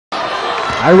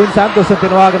Arwin Santos ang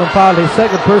tinawagan ng foul, his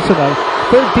second personal.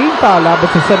 13 foul laban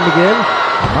sa San Miguel.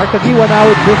 Mark Tagiwa now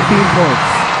with 15 points.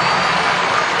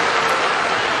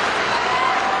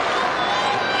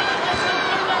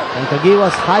 And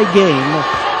Tagiwa's high game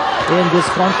in this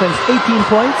conference, 18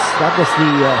 points. That was the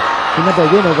Ginebra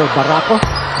win over Barako.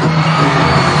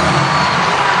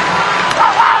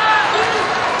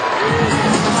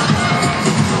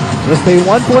 Just a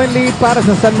 1-point lead para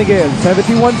sa San Miguel,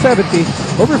 71-70.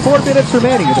 Over 4 minutes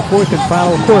remaining in the fourth and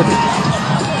final quarter.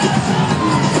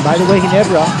 And by the way,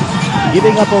 Ginebra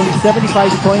giving up only 75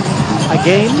 points a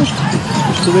game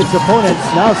to its opponents.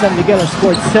 Now San Miguel has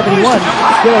scored 71.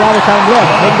 Still a lot of time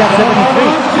left. Make that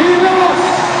 73.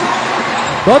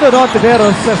 Dodon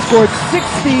Ontiveros has scored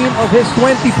 16 of his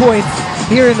 20 points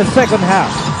here in the second half.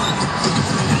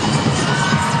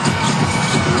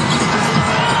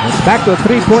 It's back to a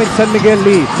 3-point San Miguel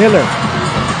lead. Miller.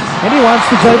 And he wants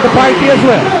to join the party as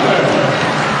well.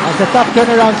 That's a tough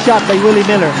turnaround shot by Willie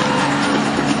Miller.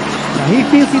 Now he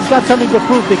feels he's got something to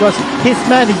prove because his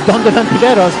man is Dodon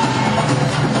Ontiveros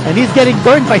and he's getting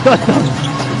burned by Dodon.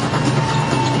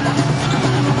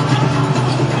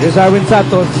 Here's Arwin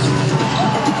Santos.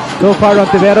 So far,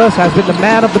 Ontiveros has been the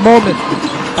man of the moment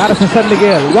para sa San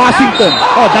Miguel. Washington.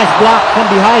 Oh, nice block from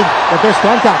behind, but there's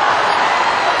contact.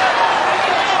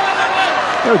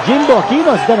 Jimbo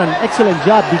Aquino has done an excellent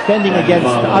job defending against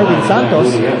Arwin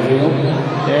Santos.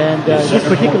 And this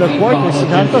particular quarter,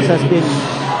 Santos has been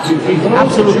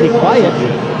absolutely quiet.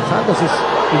 Santos is,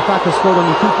 in fact, has scored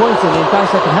only 2 points in the entire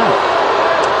second half.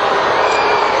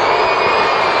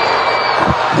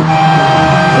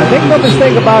 Make no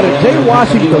mistake about it, Jay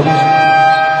Washington,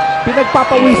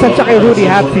 pinagpapawisan siya kay Rudy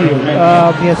Hatfield.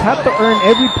 He has had to earn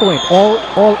every point, all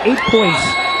 8 points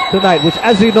tonight, which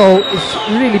as you know is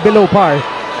really below par.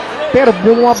 Pero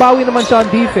bumabawi naman siya on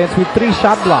defense with 3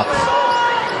 shot blocks.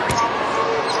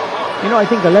 You know, I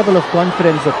think the level of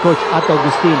confidence that Coach Otto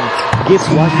Agustin gives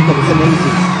Washington is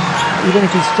amazing. Even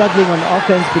if he's struggling on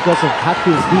offense because of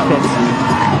Hatfield's defense,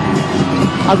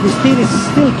 Agustin is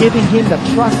still giving him the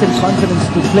trust and confidence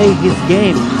to play his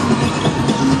game.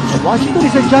 And Washington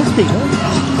is adjusting.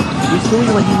 He's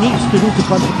doing what he needs to do to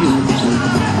contribute.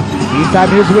 Meantime,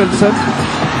 here's Wilson.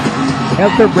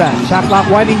 Helterbrand, shot clock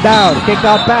winding down, kick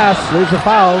out pass, there's a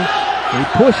foul. A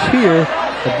push here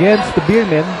against the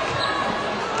Beermen.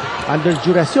 Under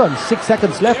duration, 6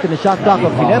 seconds left in the shot clock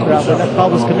of Ginebra when that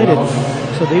foul was committed.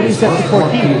 So they reset to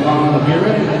 14.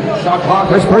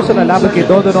 First person na laban kay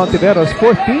Dodon Ontiveros,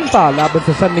 14 foul laban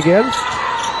sa San Miguel.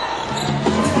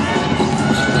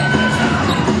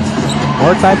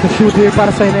 More time to shoot here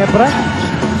para sa Ginebra.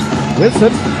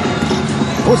 Wilson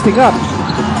posting up.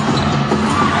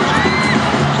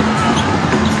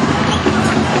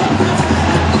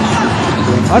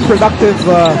 Unproductive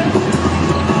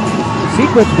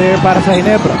sequence there para sa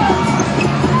Ginebra.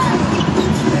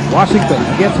 Washington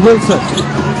against Wilson.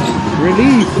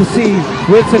 Relieved to see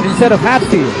Wilson instead of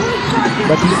Hatfield.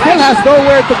 But he still has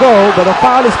nowhere to go, but a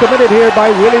foul is committed here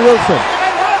by Willie Wilson.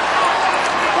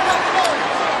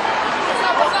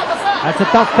 That's a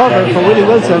tough cover for Willie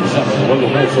Wilson.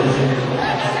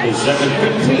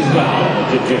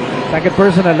 Second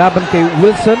person na laban kay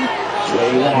Wilson.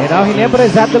 And now Ginebra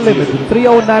is at the limit.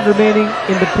 3:09 remaining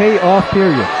in the payoff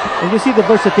period. And you see the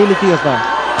versatility of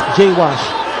Jay Wash.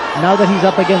 Now that he's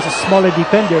up against a smaller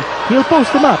defender, he'll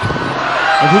post him up.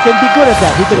 And he can be good at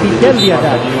that. He can be deadly at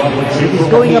that. If he's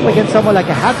going up against someone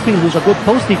like a Hatfield who's a good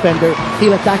post defender,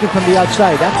 he'll attack it from the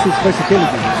outside. That's his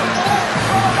versatility.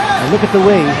 And look at the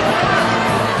way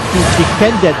he's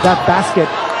defended that basket.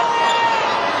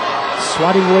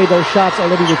 Swatting away those shots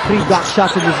already with 3 block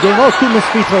shots in this game. Oh, 2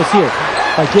 missed free throws here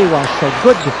by Jay Wash. So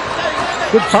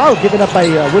good foul given up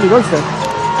by Willie Wilson.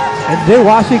 And Jay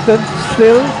Washington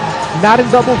still not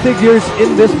in double figures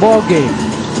in this ball game.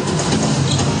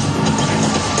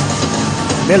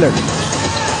 Miller.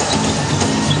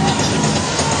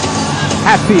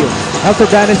 Hatfield.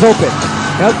 Helterbrand is open.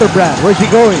 Helterbrand, where's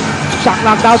he going? Shot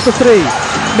knocked out to 3.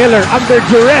 Miller under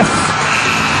duress.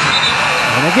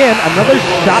 And again, another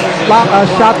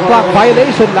shot clock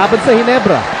violation laban sa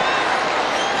Ginebra.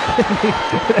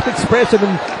 That expression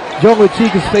in Jongo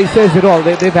Chico's face says it all.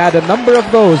 They've had a number of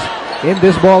those in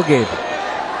this ball game.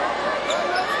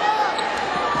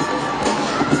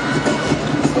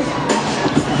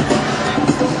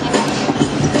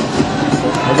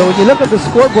 Although when you look at the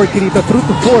scoreboard, Kirita, through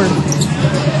to 4,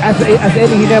 as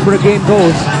any Ginebra game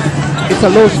goes, it's a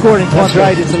low-scoring contest. That's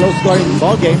right, it's a low-scoring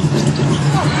ball game.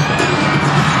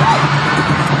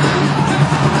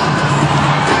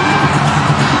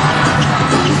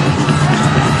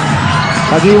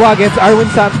 Tagiwa against Arwin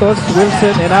Santos,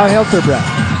 Wilson, and now Helterbrand.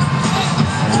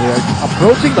 We are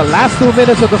approaching the last 2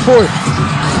 minutes of the fourth.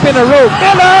 Spin a rope.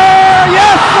 Miller!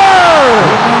 Yes, sir!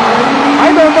 I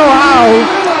don't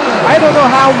know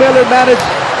how Miller managed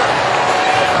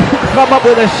to come up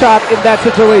with a shot in that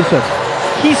situation.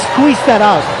 He squeezed that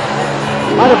out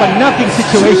of a nothing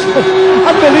situation.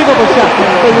 Unbelievable shot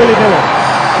by Willie Miller.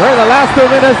 We're in the last 2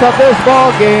 minutes of this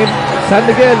ball game. San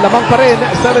Miguel, lamang pa rin,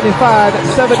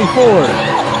 75-74.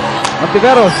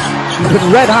 Ontiveros, he's been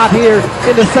red hot here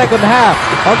in the second half.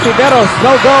 Ontiveros,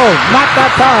 no goal, not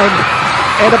that time.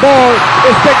 And the ball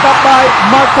is picked up by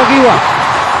Mark Pagiwa.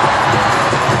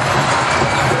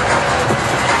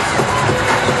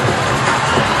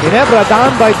 Ginebra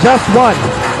down by just one.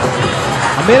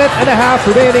 A minute and a half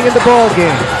remaining in the ball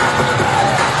game.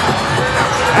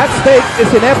 At stake is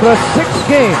Ginebra's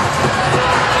 6th-game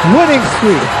winning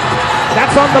streak.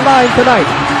 That's on the line tonight.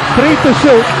 3 to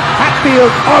shoot.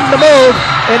 Hatfield on the move,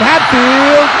 and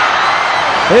Hatfield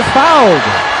is fouled.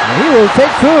 And he will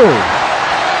take 2.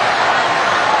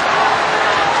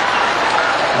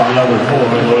 Foul number 4,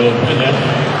 Royal Pena.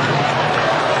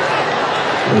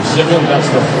 Second,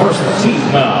 that's the first team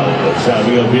foul of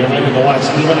Xavier Beermen in the last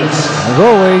 2 minutes. As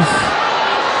always,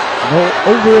 no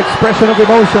overexpression of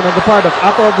emotion on the part of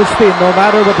Ato Agustin, no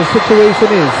matter what the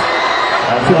situation is.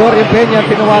 Si Dorian Peña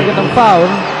tinawagan ng foul.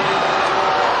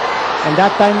 And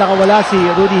that time nakawala si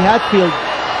Rudy Hatfield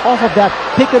off of that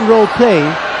pick and roll play.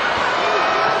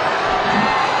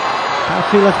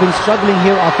 Hatfield has been struggling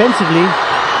here offensively.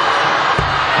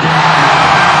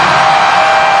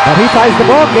 But he ties the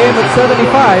ball game at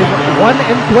 75.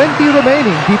 1:20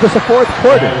 remaining dito sa fourth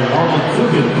quarter.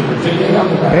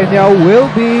 Peña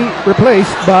will be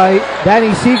replaced by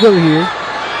Danny Siegel here.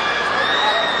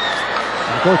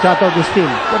 Coach Ato Agustin,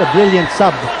 what a brilliant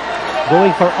sub. Going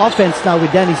for offense now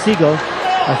with Danny Siegel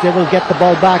as they will get the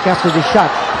ball back after the shot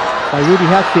by Rudy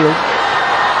Hatfield.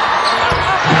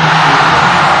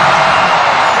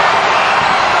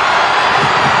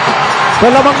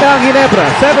 Lamang na ang Ginebra,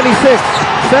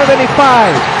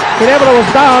 76-75. Ginebra was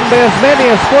down by as many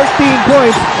as 14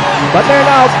 points, but they're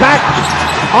now back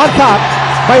on top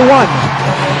by 1.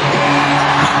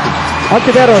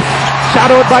 Ontiveros,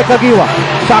 shadowed by Kagiwa.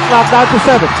 Shot clock down to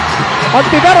 7.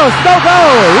 Ontiveros, no go!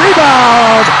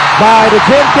 Rebound by the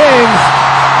Gin Kings.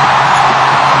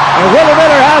 And Willie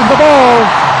Miller has the ball.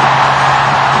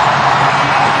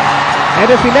 And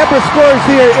if Ginebra scores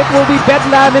here, it will be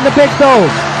Bedlam in the Big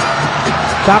Dome.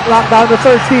 Shot clock down to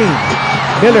 13.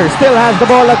 Miller still has the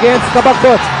ball against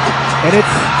Kabagbot. And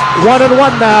it's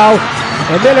 1-on-1 now.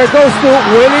 And Miller goes to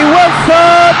Willie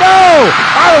Wilson. No!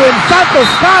 Arwin Santos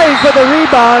trying for the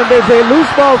rebound. There's a loose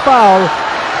ball foul.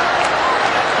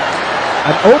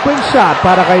 An open shot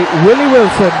para kay Willie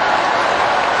Wilson.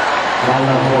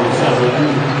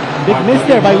 Big miss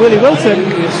there by Willie Wilson.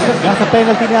 Nasa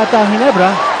penalty nata ang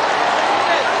Ginebra.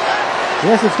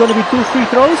 Yes, it's going to be 2 free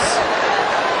throws.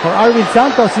 For Arwin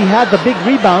Santos, he had the big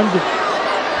rebound.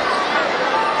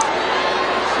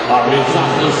 Arwin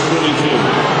Santos, 22.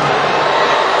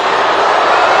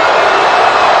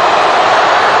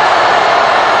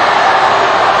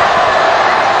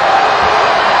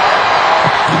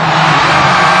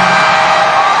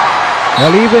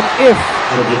 Well, even if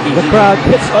the crowd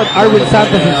hits on Arwin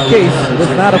Santos' case, it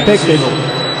was not affected.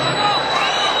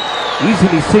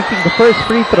 Easily sinking the first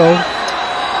free throw.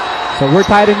 So we're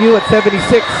tied in you at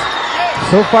 76.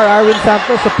 So far, Arwin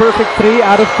Santos, a perfect 3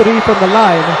 out of 3 from the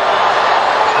line.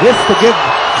 This to give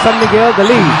San Miguel the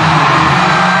lead.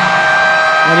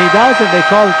 When he does, and they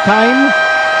call time,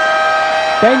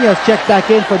 Peña's checked back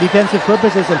in for defensive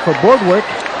purposes and for board work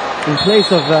in place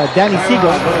of Danny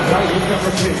Siegel.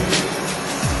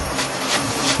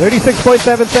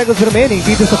 36.7 seconds remaining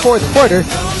dito sa fourth quarter.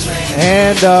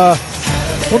 And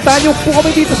puntahan niyo po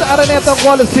kami dito sa Araneta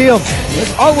Coliseum.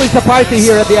 There's always a party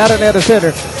here at the Araneta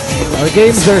Center. Our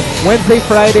games are Wednesday,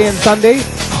 Friday, and Sunday.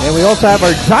 And we also have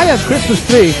our giant Christmas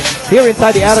tree here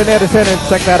inside the Araneta Center.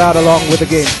 Check that out along with the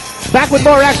game. Back with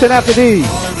more action after these.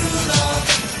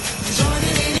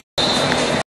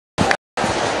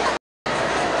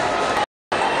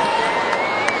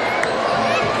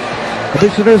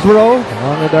 Commissioners Row,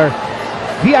 along with our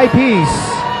VIPs.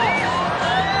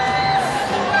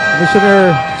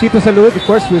 Commissioner Chito Salud, of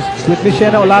course, with Ms.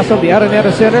 Shena Olaso, the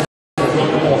Araneta Center.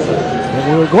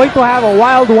 And we're going to have a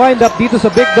wild wind-up dito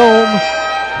sa Big Dome.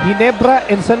 Ginebra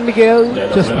and San Miguel,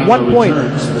 just 1 point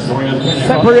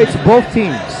separates both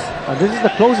teams. This is the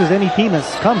closest any team has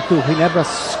come to Ginebra's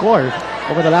score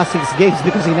over the last 6 games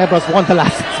because Ginebra's won the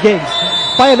last 6 games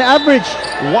by an average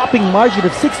whopping margin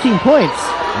of 16 points.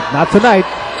 Not tonight.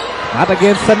 Not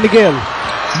against San Miguel.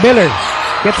 Miller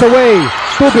gets away.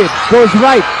 Tubid goes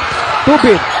right.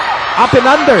 Tubid Up and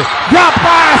under. Drop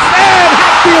pass. And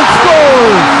Hatfield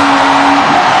scores.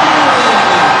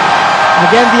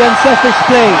 Again, the unselfish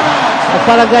play of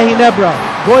Barangay Ginebra,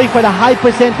 going for the high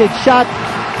percentage shot.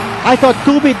 I thought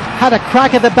Tubid had a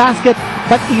crack at the basket,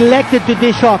 but elected to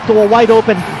dish off to a wide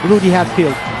open Rudy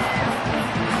Hatfield.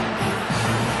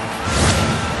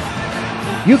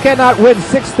 You cannot win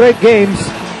 6 straight games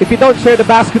if you don't share the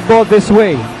basketball this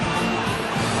way.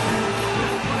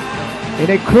 In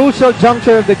a crucial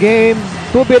juncture of the game,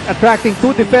 Tubid attracting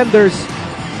 2 defenders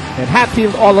and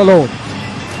Hatfield all alone.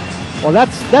 Well,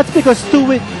 that's because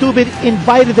Tubid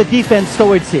invited the defense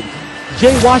towards him.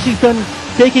 Jay Washington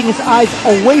taking his eyes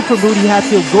away from Rudy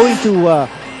Hatfield, going to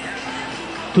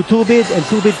Tubid, and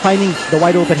Tubid finding the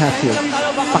wide open Hatfield.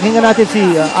 Pakinggan natin si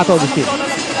Ato Agustin.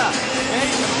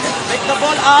 Take the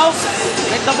ball out.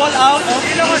 Take the ball out.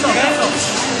 Okay.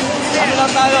 Ano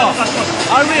lang tayo?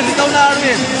 Arwin, ikaw na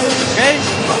Arwin. Okay?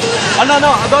 Ano,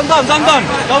 doon.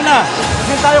 Ikaw na.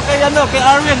 Isin tayo kay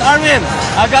Arwin.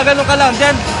 Gagano ka lang.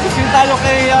 Then, isin tayo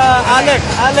kay Alex.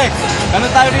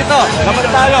 Ganun tayo dito. Dapat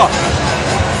tayo.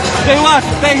 Stay what?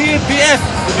 Stay here, BS.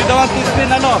 If you don't want to spin,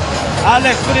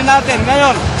 Alex, kunin natin.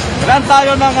 Ngayon, run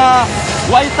tayo ng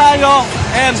Y tayo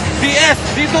and BS.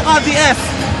 Dito ka, BS.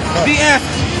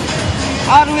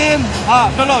 Arwin,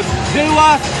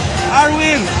 J-Was,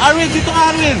 Arwin, dito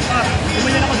ka Arwin.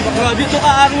 Dito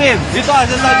ka Arwin. Dito ka.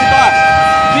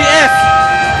 BS.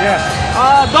 Yes.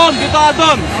 Don, dito ka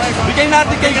Don. Bigay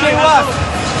natin kay J-Was.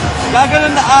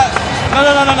 Gagawin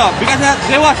na, no. Bigay natin,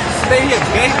 J-Was, stay here,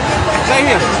 okay?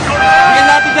 Stay here. Bigay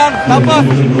natin dyan. Tapos,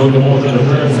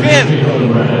 spin.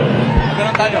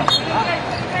 Ganun tayo.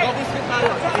 Double spin tayo.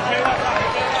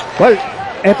 Well,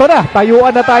 eto na.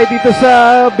 Tayuan na tayo dito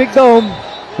sa Big Dome.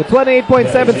 With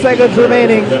 28.7 seconds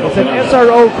remaining, it's an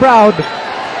SRO crowd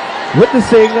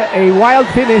witnessing a wild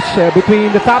finish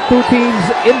between the top 2 teams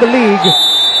in the league.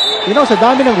 You know, sa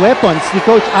dami ng weapons ni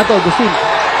Coach Ato Agustin,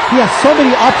 he has so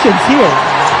many options here.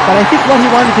 But I think what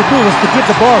he wanted to do was to give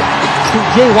the ball to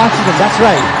Jay Washington. That's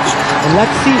right. And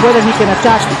let's see whether he can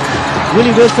attack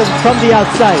Willie Wilson from the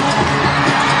outside.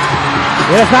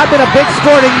 It has not been a big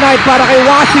scoring night para kay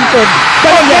Washington.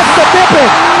 But he gets the tip-in.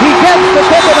 He gets the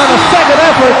tip-in on a second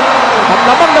effort. At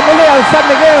lamang na muli ang San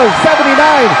Miguel,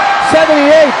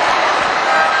 79-78.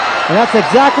 And that's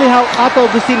exactly how Ato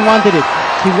Agustin wanted it.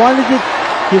 He wanted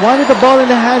the ball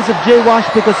in the hands of Jay Wash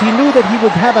because he knew that he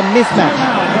would have a mismatch.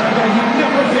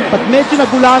 But medyo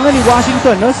nagulangan ni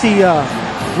Washington, si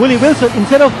Willie Wilson.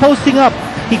 Instead of posting up,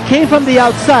 he came from the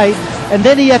outside and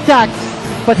then he attacked.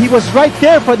 But he was right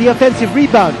there for the offensive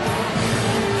rebound.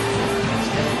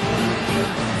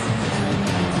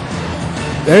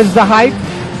 There's the height,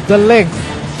 the length.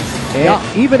 And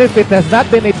even if it has not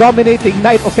been a dominating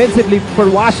night offensively for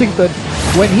Washington,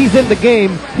 when he's in the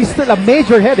game, he's still a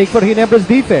major headache for Ginebra's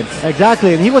defense.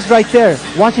 Exactly, and he was right there.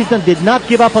 Washington did not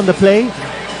give up on the play.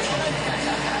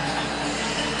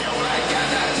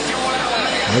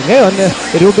 And ngayon,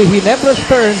 it will be Ginebra's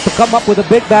turn to come up with a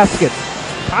big basket.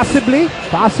 Possibly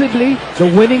the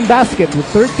winning basket with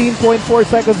 13.4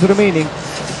 seconds remaining.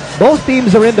 Both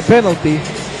teams are in the penalty.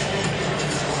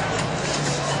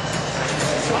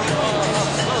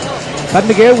 San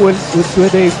Miguel with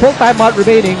a full timeout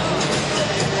remaining.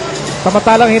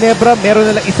 Samantalang Ginebra, meron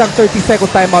nilang isang 30-second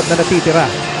timeout na natitira.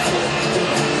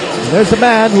 And there's a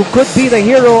man who could be the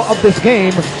hero of this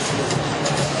game.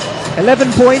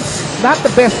 11 points, not the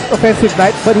best offensive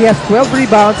night, but he has 12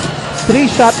 rebounds,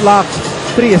 3 shot blocks,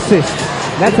 3 assists.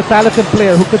 That's a talented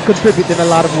player who could contribute in a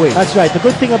lot of ways. That's right. The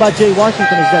good thing about Jay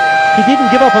Washington is that he didn't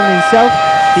give up on himself.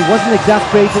 He wasn't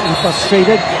exasperated and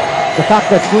frustrated. The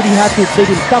fact that Rudy Hatfield played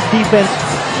in tough defense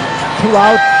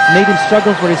throughout made him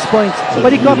struggle for his points.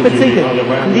 But he compensated.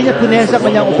 Hindi niya punersa pa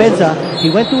niyang opensa.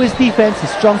 He went to his defense,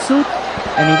 his strong suit,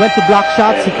 and he went to block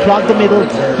shots. He clogged the middle.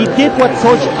 He did what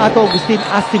Coach Ato Agustin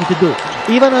asked him to do.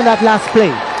 Even on that last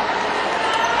play,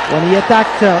 when he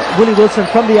attacked Willie Wilson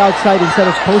from the outside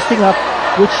instead of posting up,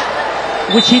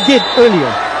 which he did earlier.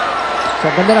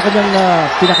 So ganda na kanyang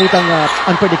pinakitang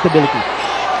unpredictability.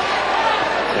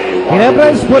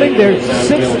 Ginebra is putting their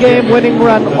 6th-game winning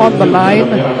run on the line.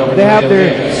 They have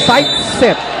their sights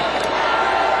set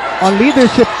on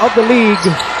leadership of the league.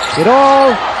 It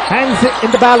all hangs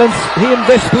in the balance here in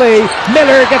this play.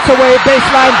 Miller gets away,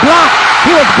 baseline, blocked.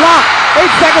 He was blocked. 8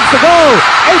 seconds to go.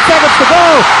 8 seconds to go.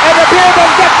 And the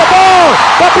Beermen get the ball.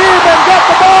 The Beermen get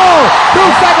the ball. 2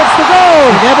 seconds to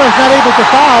go. Ginebra is not able to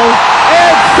foul.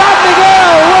 And San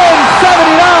Miguel wins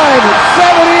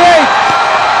 79-78.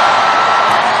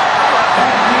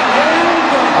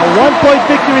 A 1-point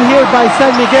victory here by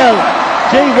San Miguel.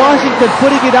 Jay Washington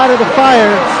putting it out of the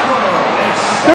fire.